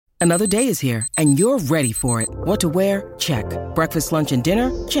Another day is here, and you're ready for it. What to wear? Check. Breakfast, lunch, and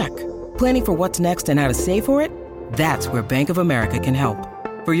dinner? Check. Planning for what's next and how to save for it? That's where Bank of America can help.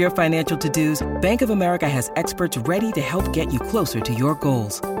 For your financial to-dos, Bank of America has experts ready to help get you closer to your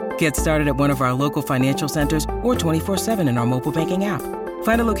goals. Get started at one of our local financial centers or 24/7 in our mobile banking app.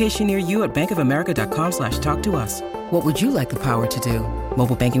 Find a location near you at bankofamerica.com/talktous. What would you like the power to do?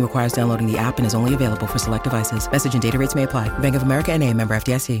 Mobile banking requires downloading the app and is only available for select devices. Message and data rates may apply. Bank of America N.A., member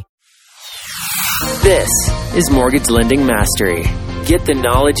FDIC. This is Mortgage Lending Mastery. Get the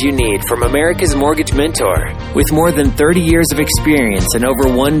knowledge you need from America's Mortgage Mentor. With more than 30 years of experience and over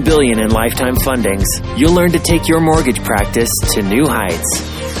 $1 billion in lifetime fundings, you'll learn to take your mortgage practice to new heights.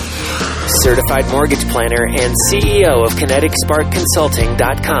 Certified mortgage planner and CEO of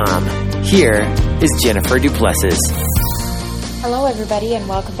KineticSparkConsulting.com. Here is Jennifer Duplessis. Hello, everybody, and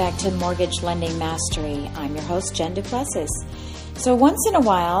welcome back to Mortgage Lending Mastery. I'm your host, Jen Duplessis. So once in a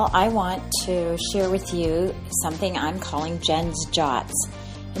while, I want to share with you something I'm calling Jen's Jots.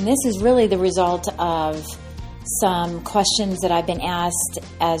 And this is really the result of some questions that I've been asked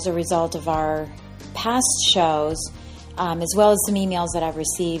as a result of our past shows, as well as some emails that I've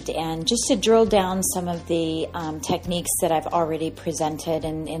received, and just to drill down some of the techniques that I've already presented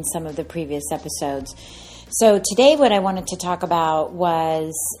in some of the previous episodes. So today what I wanted to talk about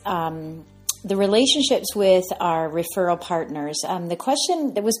was the relationships with our referral partners. The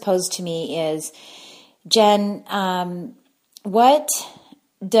question that was posed to me is, Jen, what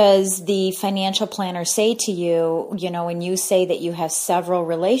does the financial planner say to you, when you say that you have several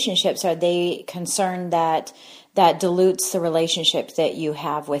relationships? Are they concerned that dilutes the relationship that you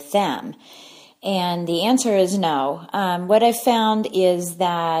have with them? And the answer is no. What I've found is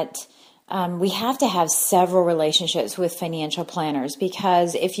that we have to have several relationships with financial planners,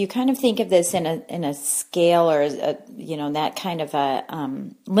 because if you kind of think of this in a scale or that kind of a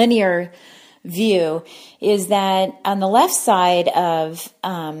linear view, is that on the left side of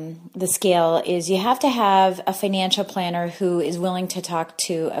the scale is you have to have a financial planner who is willing to talk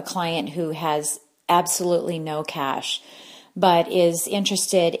to a client who has absolutely no cash, but is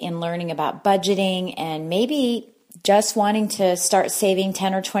interested in learning about budgeting and maybe just wanting to start saving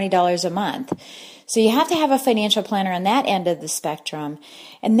 $10 or $20 a month. So you have to have a financial planner on that end of the spectrum.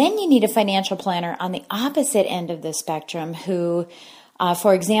 And then you need a financial planner on the opposite end of the spectrum who,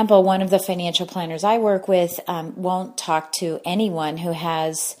 for example, one of the financial planners I work with won't talk to anyone who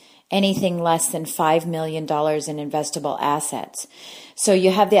has anything less than $5 million in investable assets. So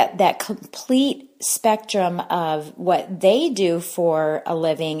you have that complete spectrum of what they do for a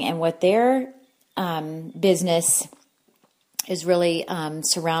living and what their business is really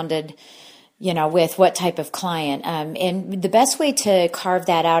surrounded, with what type of client. And the best way to carve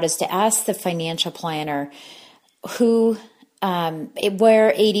that out is to ask the financial planner where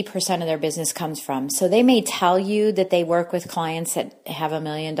 80% of their business comes from. So they may tell you that they work with clients that have $1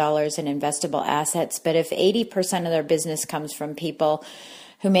 million in investable assets, but if 80% of their business comes from people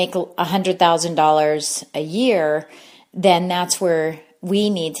who make $100,000 a year, then that's where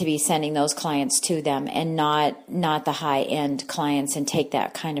we need to be sending those clients to them and not the high-end clients and take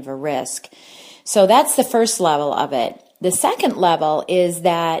that kind of a risk. So that's the first level of it. The second level is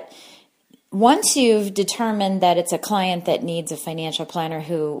that once you've determined that it's a client that needs a financial planner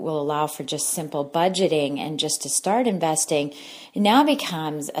who will allow for just simple budgeting and just to start investing, it now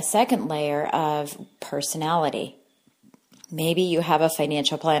becomes a second layer of personality. Maybe you have a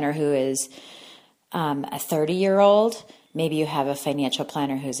financial planner who is a 30-year-old. Maybe you have a financial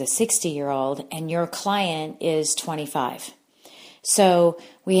planner who's a 60-year-old, and your client is 25. So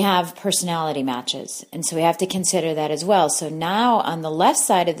we have personality matches, and so we have to consider that as well. So now on the left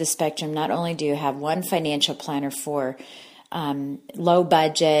side of the spectrum, not only do you have one financial planner for low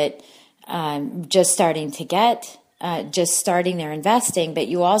budget, just starting their investing, but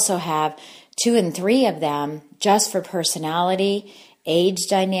you also have 2 and 3 of them just for personality, age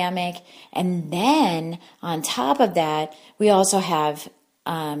dynamic, and then on top of that, we also have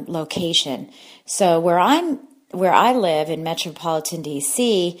location. So where I live in metropolitan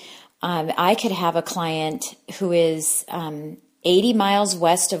DC, I could have a client who is 80 miles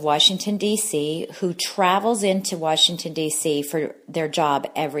west of Washington, D.C., who travels into Washington, D.C. for their job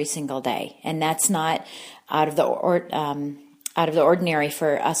every single day. And that's not out of the ordinary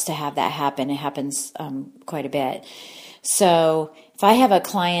for us to have that happen. It happens quite a bit. So if I have a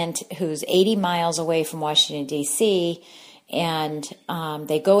client who's 80 miles away from Washington, D.C., and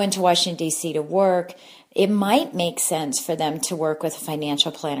they go into Washington, D.C. to work, it might make sense for them to work with a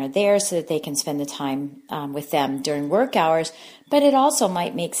financial planner there so that they can spend the time with them during work hours, but it also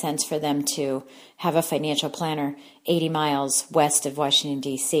might make sense for them to have a financial planner 80 miles west of Washington,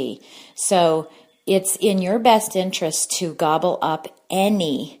 D.C. So it's in your best interest to gobble up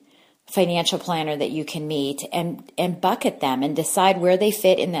any financial planner that you can meet and bucket them and decide where they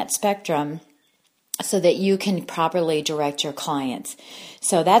fit in that spectrum so that you can properly direct your clients.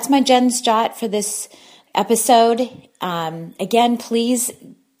 So that's my Jen's Jot for this episode. Again, please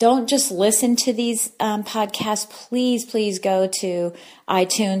don't just listen to these podcasts. Please go to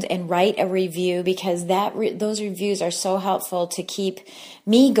iTunes and write a review, because those reviews are so helpful to keep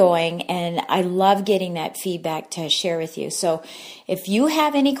me going, and I love getting that feedback to share with you. So if you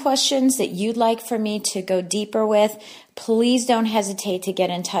have any questions that you'd like for me to go deeper with, please don't hesitate to get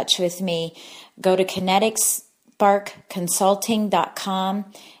in touch with me. Go to kineticsparkconsulting.com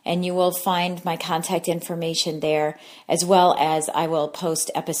and you will find my contact information there, as well as I will post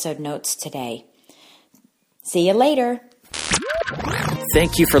episode notes today. See you later.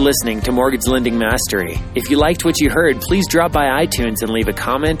 Thank you for listening to Mortgage Lending Mastery. If you liked what you heard, please drop by iTunes and leave a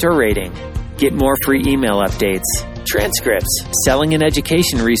comment or rating. Get more free email updates, transcripts, selling and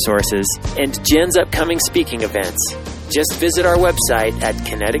education resources, and Jen's upcoming speaking events. Just visit our website at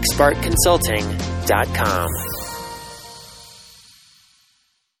kineticsparkconsulting.com.